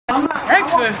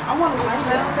Breakfast.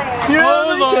 You're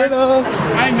on the channel.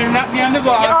 I may not be on the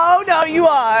vlog. Oh no, you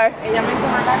are.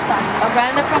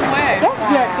 Brenda from where?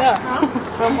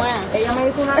 From where?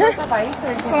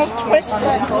 So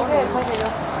twisted.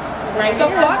 The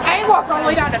fuck? I ain't walking all the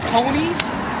way down to Tony's.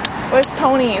 Where's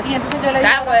Tony's?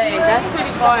 That way. That's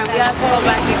pretty far. We have to go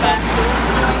back to class too.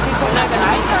 We're not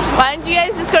gonna make it. Why didn't you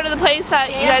guys just go to the place that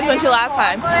you guys went to last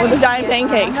time with the giant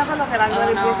pancakes?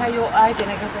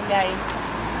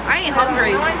 I ain't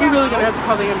hungry. We're really gonna have to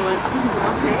call the ambulance.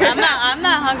 I'm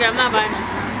not hungry. I'm not buying them.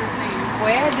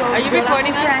 Are you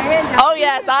recording us? Oh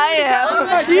yes, I am.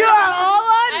 You are all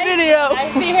on video. I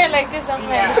see her like this. I'm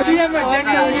like, She have my neck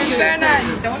down here. better not.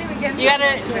 Don't even get. You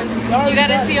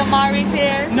gotta see Amari's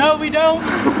hair. No, we don't.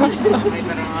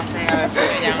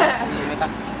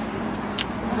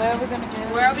 Where are we gonna go?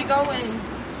 Where are we going?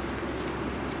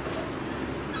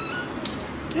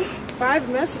 5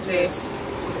 messages.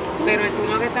 Pero el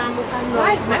turno que estaban buscando.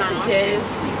 5 messages.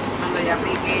 Cuando ya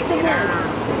apliqué era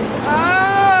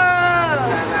Oh! a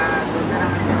las 2 de la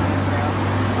mañana.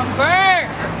 Bert.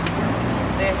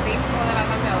 De 5 de la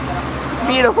tarde a 2 de la mañana.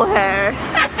 Beautiful hair.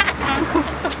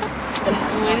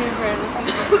 I'm waiting for her to see.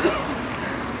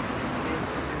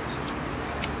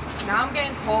 Now I'm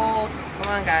getting cold. Come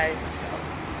on, guys. Let's go.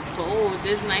 Oh,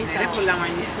 this is nice Eres out. por la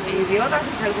mañana. Idiota,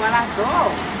 salgo a las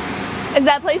 2. Is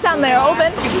that place down there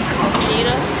open?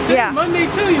 Cheetos. Yeah. Monday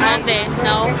too, you know. Monday.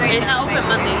 No, it's not open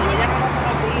Monday.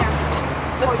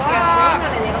 The fuck?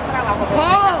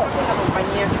 Cold.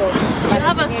 You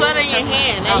have a sweater in your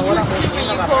hand and you screaming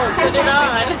you cold. Put it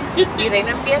on. Y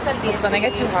Reina empieza el 16. It's gonna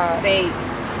get too hot.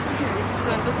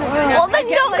 Well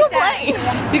then don't complain.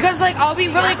 Because like I'll be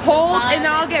really cold and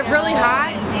then I'll get really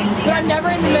hot, but I'm never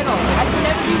in the middle. I can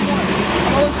never be warm.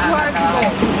 I'm always too hard to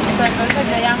go. Like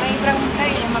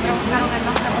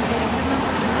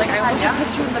I almost just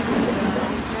hit you in the face.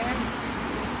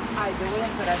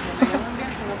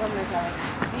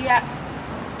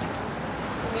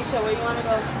 Misha, where you want to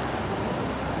go?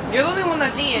 You're the only one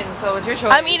that's eating, so it's your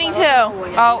choice. I'm eating too.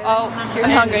 Oh,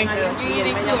 I'm hungry. You're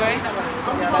eating too, right?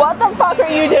 What the fuck are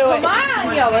you doing? Come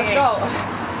on, yo, let's go.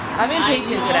 I'm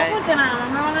impatient today.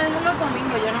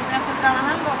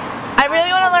 I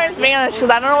really want to learn Spanish because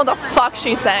I don't know what the fuck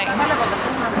she's saying.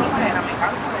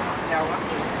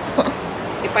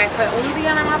 Y para después un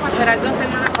día nada más para esperar 2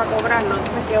 semanas para cobrarlo.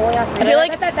 Entonces, ¿qué voy a hacer? I feel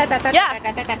like, yeah,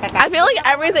 I feel like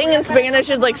everything in Spanish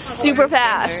is like super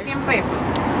fast. 100 pesos.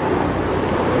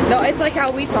 No, it's like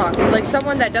how we talk. Like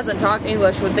someone that doesn't talk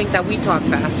English would think that we talk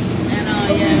fast. I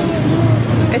know,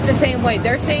 yeah. It's the same way.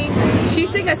 They're saying,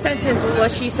 she's saying a sentence with what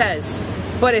she says,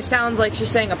 but it sounds like she's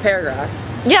saying a paragraph.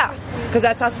 Yeah. Because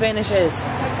that's how Spanish is.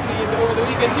 Over the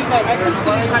weekend, she's like, I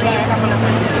consider you black.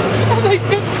 I'm like,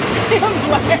 I'm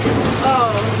black.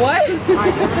 Oh, what?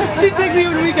 She texted me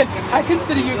over the weekend. I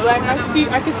consider you black. I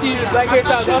can see your black hair.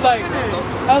 I was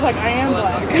like, I am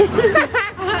black.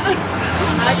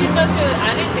 I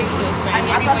didn't think she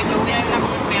was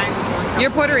Spanish.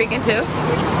 You're Puerto Rican too?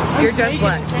 You're just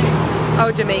black.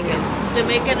 Oh, Jamaican.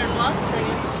 Jamaican and what?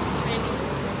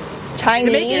 Chinese.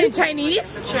 Jamaican and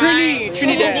Chinese?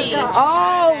 Trinidad.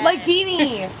 Oh, like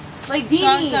Deanie. Like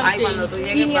Talk Deanie.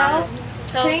 something.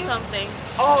 Tell something.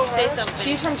 Oh, Say something.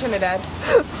 she's from Trinidad.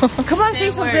 Come on, say a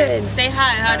word. something. Say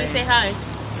hi. How do you say hi?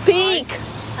 Speak.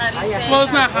 How do you say Well,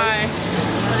 it's not high.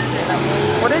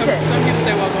 What is it? Some people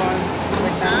say well gone.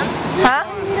 Huh?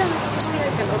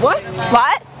 What?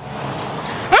 What?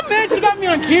 I'm mad she got me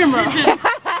on camera.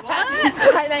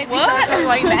 What?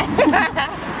 Like that.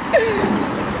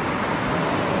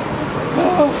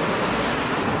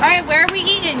 Alright, where are we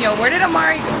eating, yo? Where did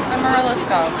Amaryllis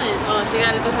go? Oh, she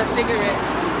gotta do her cigarette.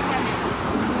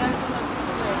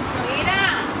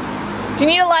 Do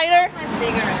you need a lighter?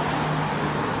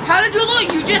 How did you look?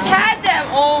 You just had them.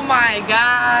 Oh my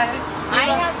god. I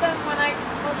had them when I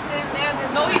was sitting there.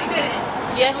 No, you didn't.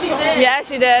 Yes, she did. Yeah,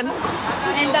 she did.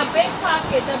 And the big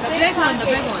pocket. The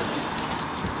big one.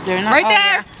 They're not, Right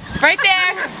there. Right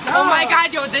there. Oh my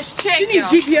god, yo, this chick, She yo.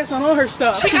 needs GPS on all her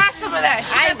stuff. She got some of that.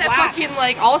 She got that fucking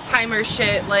like Alzheimer's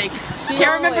shit. Like,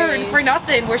 can't remember for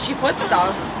nothing where she put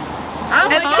stuff. And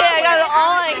I got it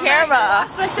all on camera.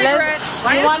 That's my cigarettes.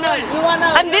 You wanna?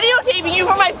 I'm videotaping you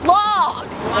for my vlog.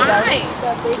 Why?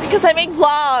 Because I make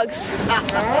vlogs.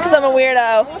 Because I'm a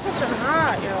weirdo.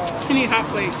 She need hot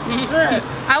plate.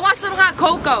 I want some hot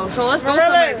cocoa, so let's go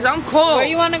somewhere because I'm cold. Where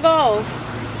you wanna go?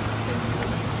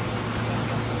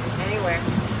 Anywhere.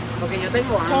 Porque yo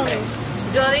tengo hambre.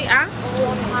 Yo di,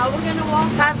 how we gonna walk?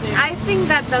 I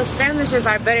think that those sandwiches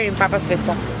are better in Papa's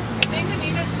Pizza.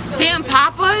 Damn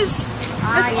Papas?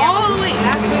 That's all the way.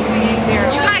 That's what we ate there.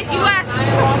 You guys,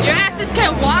 your asses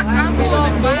can walk. I'm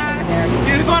moving fast.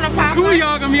 two of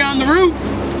y'all gonna be on the roof.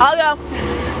 I'll go.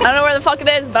 I don't know where the fuck it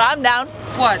is, but I'm down.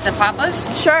 What, to Papa's?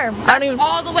 Sure. I don't even.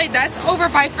 All the way, that's over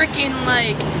by freaking,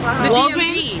 like, the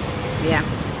DMV. Yeah.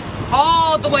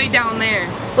 All the way down there.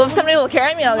 Well, if somebody will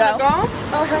carry me, I'll go.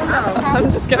 Oh, hell no.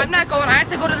 I'm just kidding. I'm not going. I have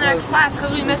to go to the next class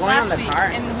because we missed last week.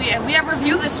 And we have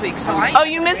review this week, so I... Oh,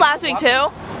 you missed last week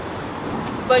too?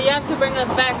 But you have to bring us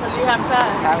back because we have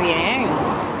class. Está bien.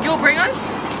 You'll bring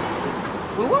us?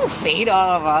 We won't feed all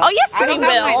of us. Oh, yes, I don't we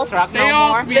have my will. truck They no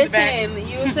all more. be in the back. Listen,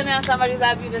 you sitting on somebody's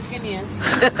lap, you the skinniest.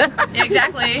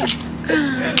 Exactly.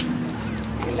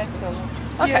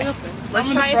 Okay.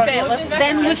 Let's try and fit. Let's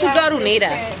Then we should go to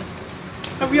Nita's.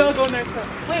 And we all go next time.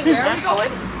 Wait, where are we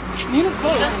going? Nina's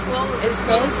closed. It's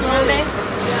closed Monday.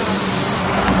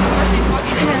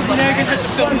 Now I get to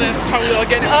film this. How we all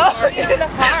get in the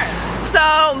car. So,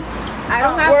 I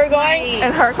don't have we're going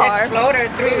in her car. Exploder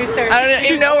 330. I don't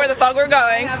even know where the fuck we're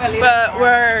going, but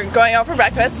we're going out for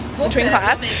breakfast between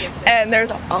class, and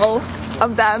there's all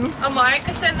of them Amaya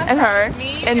can sit in the and her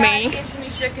Me, and Daddy, me and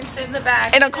Tanisha can sit in the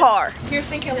back. in a car.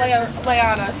 Kirsten can lay on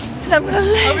us. And I'm gonna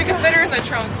Or lay. we can fit her in the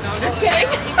trunk. No, I'm just kidding.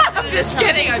 I'm just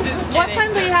kidding. I'm just kidding. What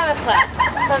time do you have a class?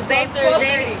 Because they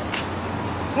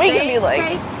We can be like,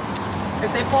 If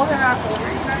they pull her ass over,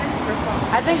 you guys, we're fucked.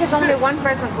 I think it's only one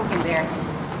person cooking there.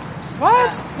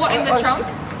 What? What, in the trunk?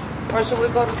 Or should we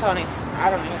go to Tony's? I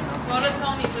don't even know. Go to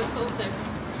Tony's, it's closer.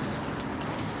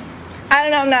 I don't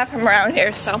know, I'm not from around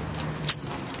here, so.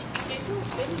 She's so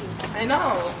skinny. I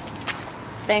know.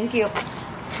 Thank you.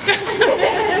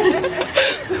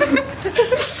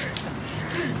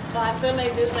 But I feel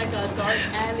like there's like a dark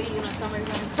alley, you know,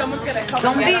 Someone's gonna come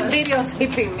Don't be get us.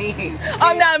 videotaping me.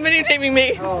 I'm not videotaping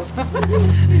me.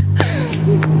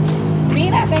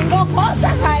 Mira, tengo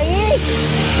cosas ahí.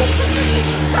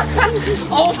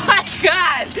 Oh my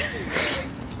god!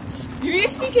 You need to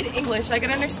speak in English. I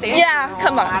can understand. Yeah,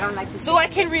 come I on. don't like to So I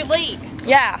can relate.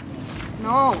 Yeah.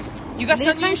 No. You got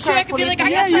Listen something in your shoe, I can be like, I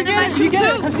Yeah, got you something in my get it. shoe You get it.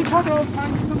 too. Because she talks all the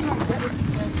time. Sometimes get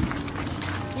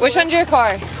it. Which one's your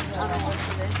car?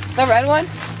 The red one?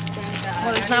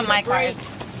 Well, it's not my car.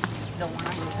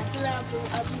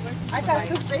 I got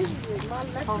 6 stations.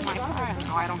 Oh, my car.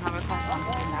 No, I don't have a car.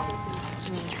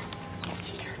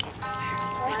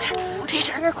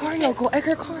 Teacher, egg her car. No, go egg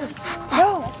her car.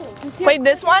 No. Wait,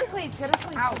 this one?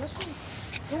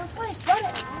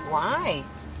 Why?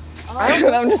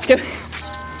 I'm just kidding.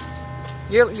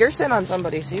 You're sitting on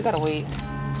somebody, so you gotta wait.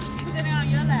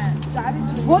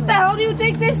 What the hell do you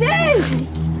think this is?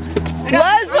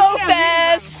 Lesbo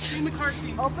Fest! In the car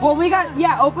seat. Well, we got,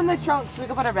 open the trunk so we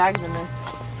can put our bags in there.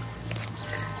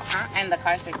 And the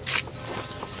car seat.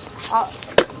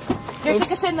 Kirsten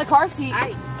can sit in the car seat.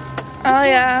 Oh,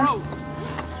 yeah. Bro,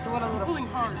 pulling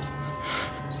hard.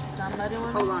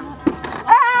 Hold on.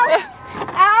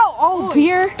 Ow! Oh,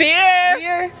 beer.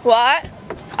 Beer. What?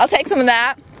 I'll take some of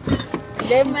that.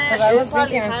 Because I was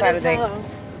drinking on Saturday.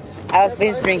 I was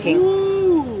binge drinking.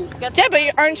 Yeah, but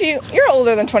aren't you? You're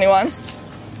older than 21,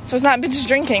 so it's not bitches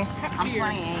drinking. I'm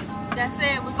 28. That's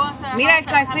it, we're going to Mira el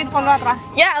car seat, ponlo atrás.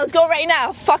 Yeah, let's go right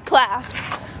now. Fuck class.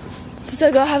 Just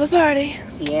go have a party.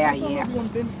 Yeah, yeah.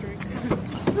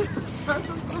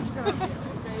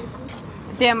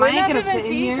 Damn, We're I ain't not gonna gonna fit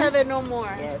in see each here. other no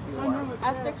more. Yes, you are.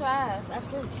 After class,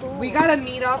 after school. We gotta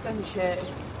meet up and shit.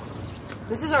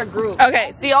 This is our group.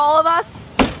 Okay, see all of us?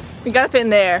 You gotta fit in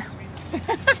there.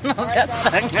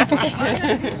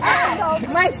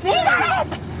 My cigarette!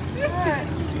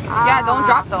 Yeah, don't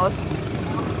drop those.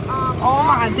 Oh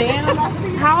my damn.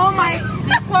 How am I?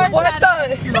 What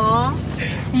the?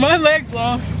 My leg's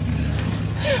long.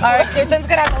 Alright, Kirsten's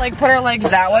gonna have to like put her legs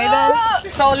that way then.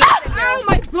 So listen, girls.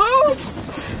 my boobs!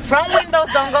 Front windows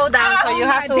don't go down, so you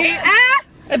have to.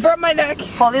 It burnt my neck.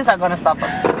 Police are gonna stop us.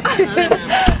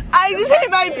 I just hit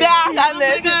my back on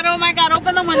this. Oh my god,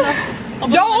 open the window.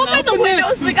 Don't open the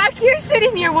windows. We got Kirsten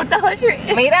in here. What the hell is your...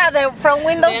 Mira, the front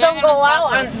windows They're don't not go gonna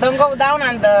out stop and don't go down,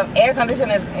 and the air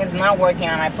conditioner is not working.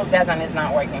 And I put gas and it's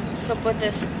not working. So put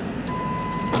this.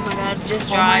 Oh my god, just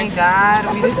Oh my drive. god,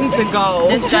 we just need to go.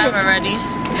 Just drive already.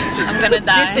 I'm gonna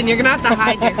die. Kirsten, you're gonna have to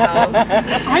hide yourself.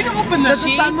 I can open this.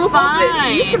 She's fine.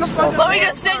 Let me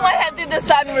just stick my head through the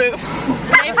sunroof.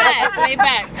 Lay back, lay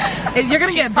back. You're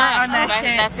gonna get burnt on that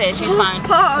shit. That's it, she's fine.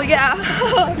 Oh, yeah.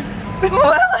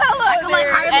 Well, hello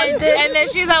there. And then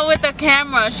she's out with the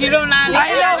camera. She do not.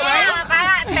 I know,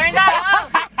 right? Turn that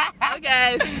off.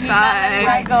 Okay, bye.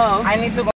 I go. I need to go.